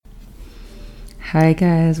Hi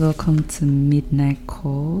guys, welcome to Midnight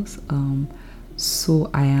Calls.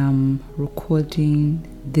 So I am recording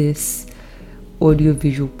this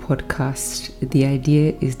audio-visual podcast. The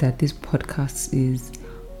idea is that this podcast is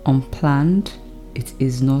unplanned. It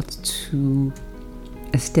is not too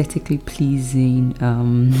aesthetically pleasing.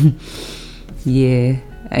 Yeah,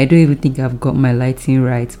 I don't even think I've got my lighting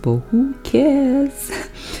right, but who cares?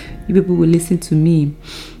 You people will listen to me.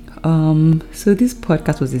 So this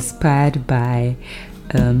podcast was inspired by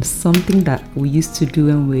something that we used to do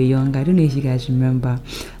when we were young. I don't know if you guys remember.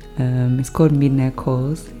 It's called Midnight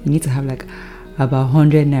Calls. You need to have like about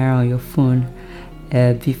 100 naira on your phone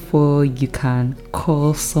before you can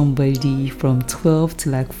call somebody from 12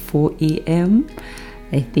 to like 4 a.m.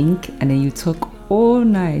 I think, and then you talk all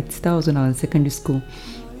night. That was when I was in secondary school.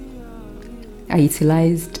 I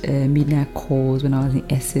utilized midnight calls when I was in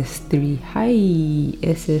SS3.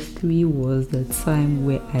 SS3 was the time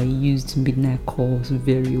where I used midnight calls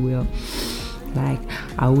very well. Like,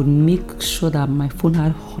 I would make sure that my phone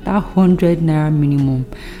had that 100 naira minimum,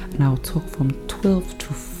 and I would talk from 12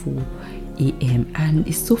 to 4 a.m. And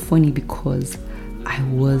it's so funny because I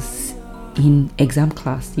was in exam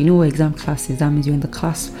class. You know what exam class is? That means you're in the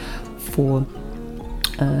class for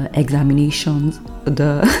examinations.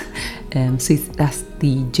 That's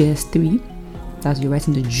the JS3. That's you're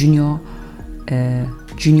writing the junior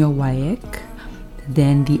WAEC.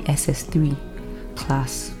 Then the SS3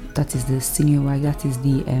 class. That is the senior WAEC. That is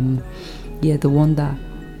the one that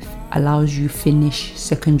allows you finish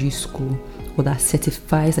secondary school, or that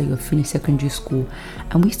certifies that you're finished secondary school.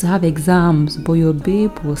 And we used to have exams, but your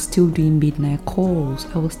babe was still doing midnight calls.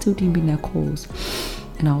 I was still doing midnight calls,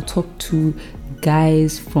 and I'll talk to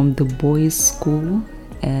guys from the boys' school.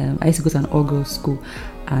 I used to go to an all-girls school,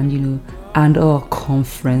 and a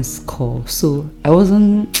conference call. So I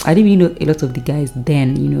didn't really know a lot of the guys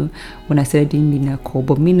then, when I started doing midnight call.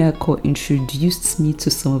 But midnight call introduced me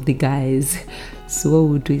to some of the guys. So what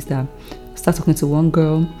we would do is that start talking to one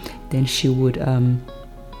girl, then she would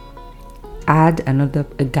add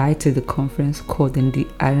a guy to the conference call. Then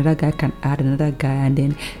another guy can add another guy, and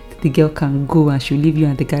then the girl can go and she'll leave you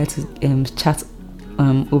and the guy to chat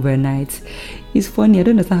overnight. It's funny, I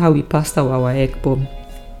don't understand how we passed our egg, but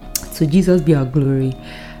to Jesus be our glory.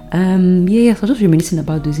 So I was just reminiscing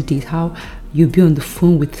about those days, how you'll be on the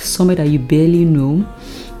phone with somebody that you barely know.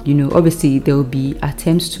 Obviously there will be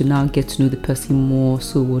attempts to now get to know the person more,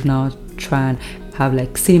 so we'll now try and have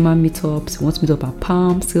like cinema meetups. We want to meet up at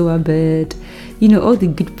Palm, Silverbird, all the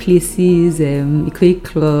good places, Ikoyi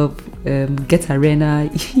Club, Get Arena.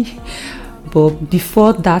 But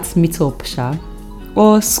before that meetup,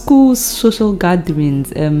 or school social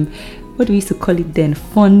gatherings, what do we used to call it then?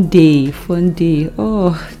 Fun day.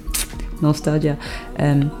 Oh, nostalgia.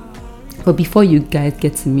 But before you guys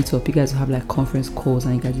get to meet up, you guys will have like conference calls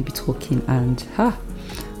and you guys will be talking. And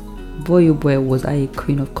boy oh boy, was I a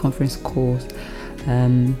queen of conference calls.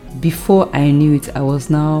 Before I knew it, I was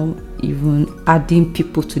now even adding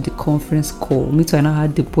people to the conference call. Me too, I now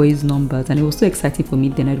had the boys' numbers, and it was so exciting for me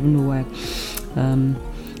then. I don't know why.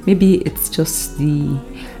 Maybe it's just the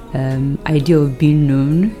idea of being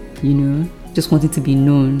known, just wanting to be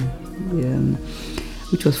known,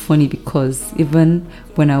 which was funny because even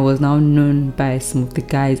when I was now known by some of the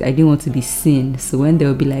guys, I didn't want to be seen. So when there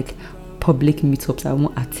would be like public meetups, I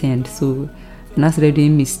won't attend. So and I started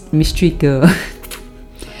doing mystery girl.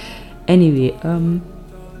 Anyway,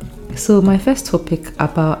 so my first topic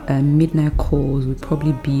about midnight calls would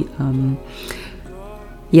probably be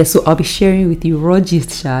so I'll be sharing with you raw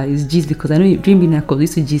gist. It's gist because I know during midnight calls we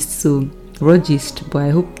used to gist, so raw gist, but I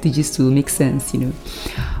hope the gist will make sense.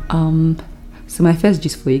 So my first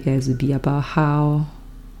gist for you guys would be about how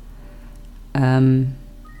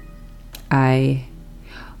I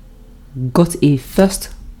got a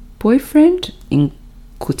first boyfriend in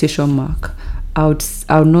quotation mark. I would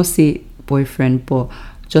not say boyfriend, but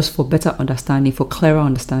just for better understanding, for clearer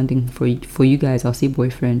understanding for you guys, I'll say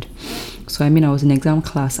boyfriend. So I was in exam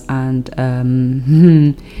class, and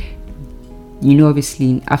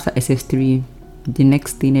obviously after SS3, the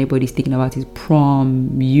next thing everybody's thinking about is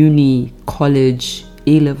prom, uni, college,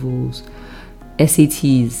 A-levels,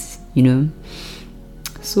 SATs,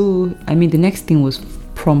 So the next thing was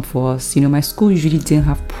prom for us. My school usually didn't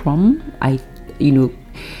have prom. I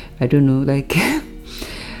don't know, like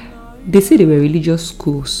they say they were religious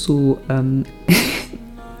school, so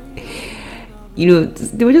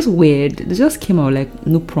they were just weird. They just came out like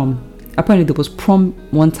no prom. Apparently there was prom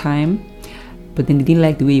one time, but then they didn't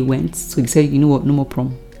like the way it went, so they said, no more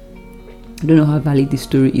prom. I don't know how valid this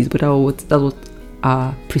story is, but that's what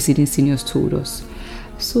our preceding seniors told us.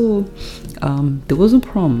 So there wasn't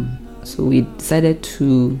prom. So we decided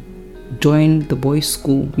to join the boys'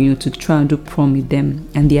 school, to try and do prom with them.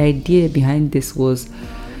 And the idea behind this was,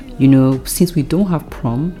 since we don't have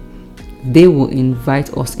prom, they will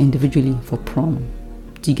invite us individually for prom.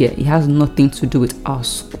 Do you get? It has nothing to do with our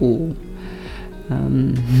school.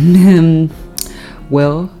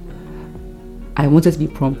 Well, I wanted to be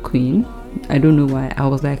prom queen. I don't know why. I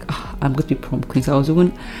was like, I'm going to be prom queen. So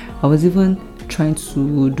I was even trying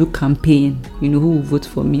to do campaign. Who will vote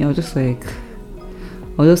for me? I was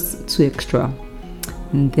just too extra.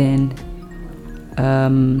 And then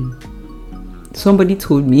somebody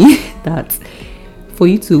told me that for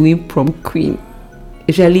you to win prom queen,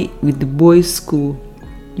 especially with the boys' school,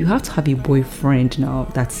 you have to have a boyfriend now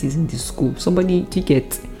that is in the school. Somebody to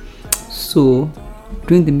get. So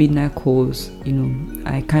during the midnight calls,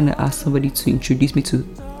 I kind of asked somebody to introduce me to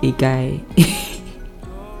a guy.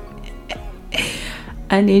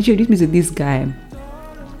 And they introduced me to this guy.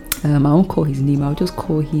 I won't call his name. I'll just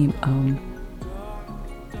call him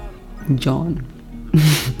John.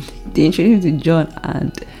 They introduced me to John,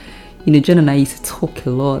 and John and I used to talk a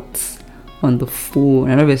lot on the phone.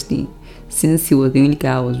 And obviously, since he was the only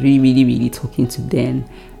guy I was really, really, really talking to then,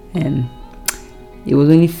 and it was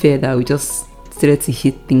only fair that we just started to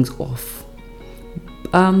hit things off.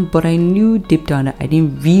 But I knew deep down that I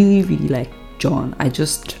didn't really, really like John. I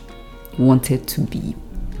just wanted to be,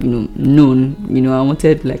 known. I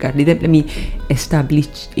wanted, like, at least let me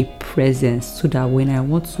establish a presence so that when I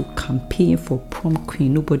want to campaign for prom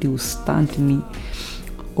queen, nobody will stand me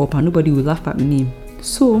up and nobody will laugh at me.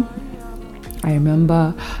 So I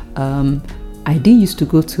remember I didn't used to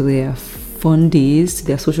go to their fun days, to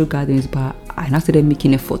their social gatherings, but I now started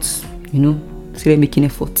making efforts.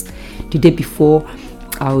 The day before,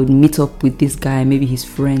 I would meet up with this guy, maybe his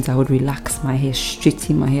friends. I would relax my hair,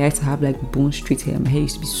 straighten my hair. I used to have like bone straight hair. My hair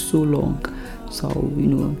used to be so long, so I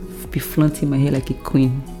would, be flaunting my hair like a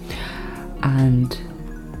queen. And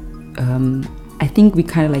I think we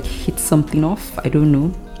kind of like hit something off. I don't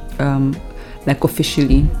know, like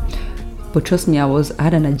officially, but trust me, I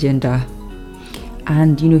had an agenda.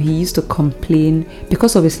 And he used to complain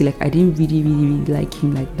because obviously, like, I didn't really, really, really like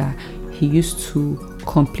him like that. He used to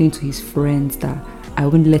complain to his friends that I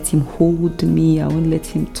wouldn't let him hold me, I wouldn't let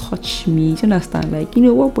him touch me. Do you understand? Like,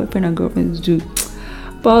 what boyfriend and girlfriends do.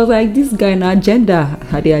 But I was like, this guy in agenda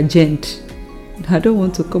had the agenda. I don't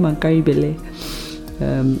want to come and carry belly.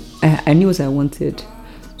 I knew what I wanted.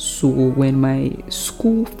 So when my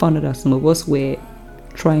school found out that some of us were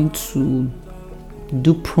trying to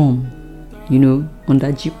do prom,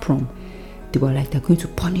 under G prom, they were like, they're going to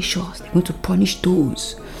punish us. They're going to punish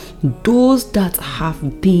those that have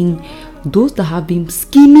been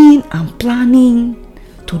scheming and planning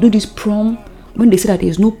to do this prom. When they say that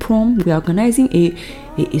there's no prom, we're organizing a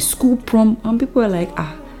school prom, and people are like,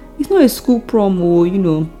 it's not a school prom,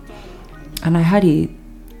 And I had a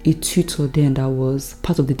tutor then that was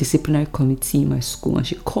part of the disciplinary committee in my school, and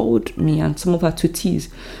she called me and some of her tutees.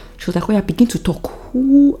 She was like, "Oh yeah, begin to talk.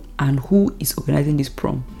 Who is organizing this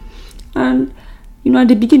prom?" And at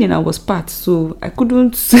the beginning I was part, so I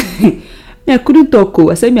couldn't talk.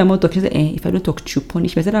 I said, I'm not talking. She said, if I don't talk, you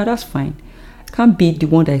punish me. I said, that's fine. I can't be the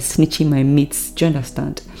one that is snitching my mates. Do you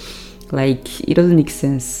understand? Like, it doesn't make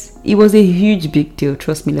sense. It was a huge big deal.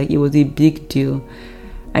 Trust me, like, it was a big deal.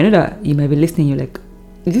 I know that you might be listening, you're like,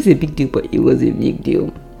 is this a big deal? But it was a big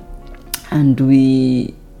deal. And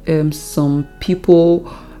we, some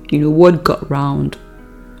people, word got round.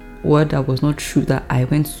 Word that was not true, that I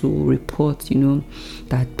went to report,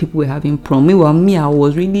 that people were having prom. Meanwhile, me, I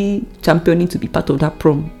was really championing to be part of that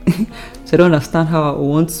prom. So I don't understand how I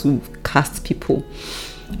want to cast people.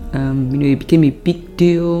 It became a big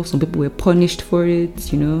deal. Some people were punished for it,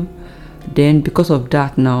 Then because of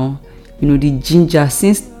that now, the ginger,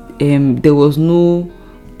 since there was no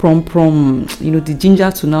prom, the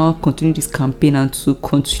ginger to now continue this campaign and to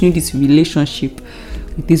continue this relationship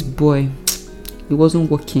with this boy, it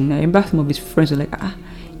wasn't working. I remember some of his friends were like,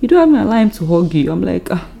 you don't have an alarm to hug you. I'm like,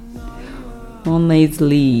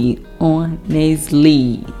 honestly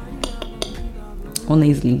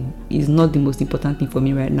is not the most important thing for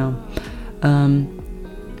me right now.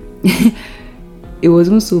 It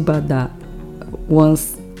wasn't so bad that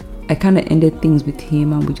once I kind of ended things with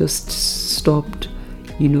him and we just stopped,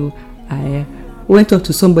 I went on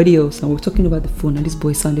to somebody else and we were talking about the phone, and this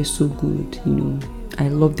boy sounded so good, I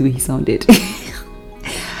loved the way he sounded.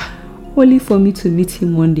 Only for me to meet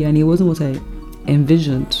him one day and it wasn't what I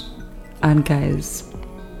envisioned. And guys,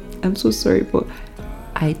 I'm so sorry, but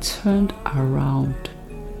I turned around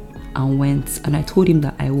and went, and I told him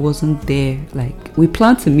that I wasn't there. Like, we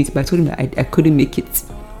planned to meet, but I told him that I couldn't make it.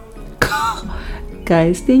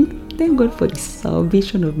 Guys, thank thank God for the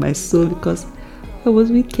salvation of my soul, because I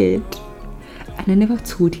was wicked. And I never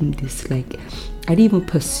told him this. Like, I didn't even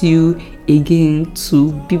pursue again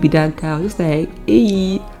to be with that guy. I was just like,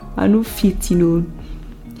 hey, I know fit, He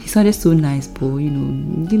sounded so nice, but he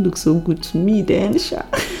didn't look so good to me then, sha.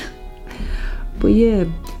 But yeah,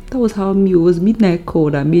 that was how it was midnight call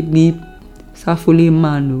that made me start following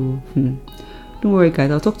man. Don't worry, guys.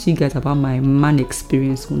 I'll talk to you guys about my man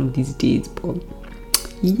experience one of these days. But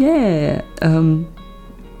yeah,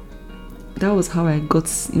 that was how I got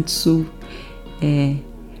into a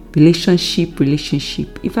relationship.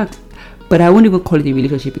 In fact, but I won't even call it a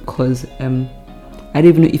relationship, because I don't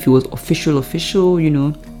even know if it was official.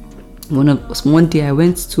 One day I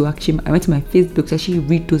went to my Facebook to actually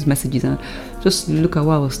read those messages and just look at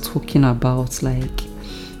what I was talking about. Like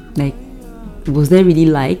was there really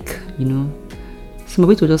some of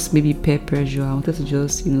it was just maybe peer pressure. I wanted to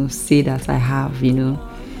just say that I have. In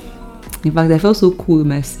fact, I felt so cool with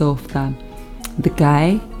myself that the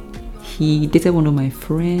guy, he dated one of my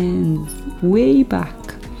friends way back.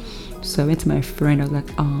 So I went to my friend. I was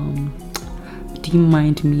like, do you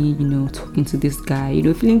mind me, talking to this guy?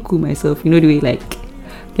 Feeling cool myself. The way, like,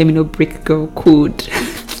 let me not break girl code.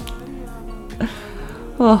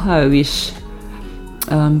 Oh, how I wish.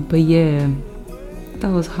 But yeah, that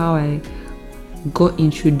was how I got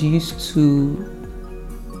introduced to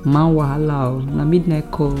Man Wahala, midnight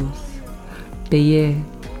calls. But yeah,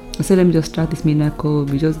 I said, let me just start this midnight call.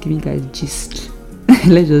 We're just giving guys gist.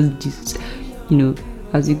 Let's just gist.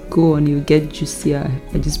 As you go on, you get juicier.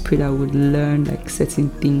 I just pray that I would learn like certain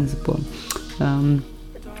things. But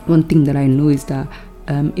one thing that I know is that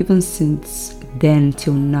even since then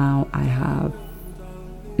till now, I'm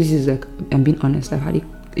being honest, I've had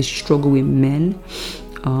a struggle with men.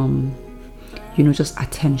 Just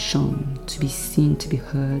attention, to be seen, to be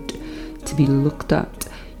heard, to be looked at,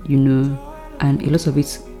 and a lot of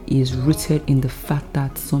it is rooted in the fact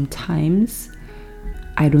that sometimes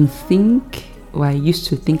I used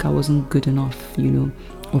to think I wasn't good enough,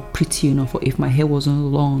 or pretty enough, or if my hair wasn't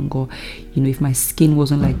long, or if my skin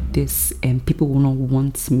wasn't like this, and people will not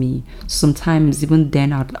want me. Sometimes even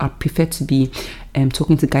then I'd prefer to be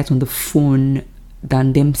talking to guys on the phone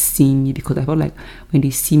than them seeing me, because I felt like when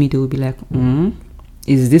they see me they will be like,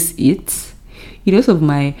 is this it? Sort of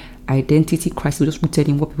my identity crisis was just rooted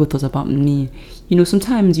in what people thought about me.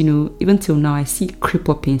 Sometimes even till now I see it creep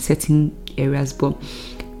up in certain areas, but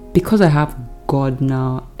because I have God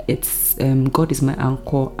now, it's God is my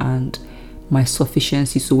anchor and my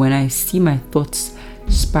sufficiency. So when I see my thoughts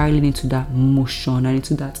spiraling into that motion and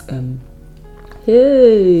into that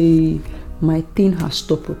hey, my thing has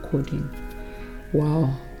stopped recording.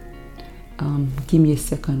 Wow. Give me a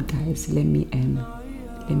second, guys. Let me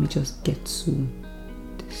just get to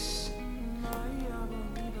this.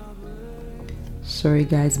 Sorry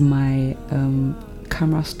guys, my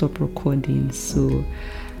camera stopped recording, so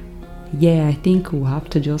yeah, I think we'll have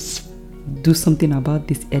to just do something about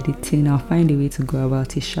this editing. I'll find a way to go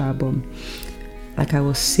about it, but like I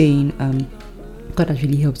was saying, God has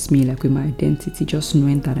really helped me like with my identity, just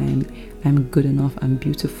knowing that I'm good enough, I'm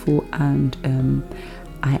beautiful, and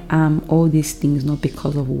I am all these things not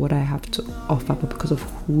because of what I have to offer, but because of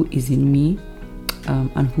who is in me,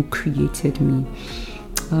 and who created me.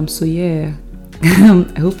 So yeah,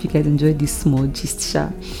 I hope you guys enjoyed this small gist.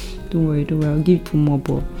 Don't worry, I'll give you 2 more,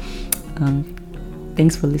 but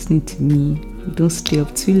thanks for listening to me. Don't stay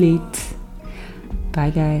up too late.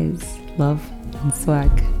 Bye guys, love and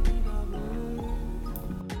swag.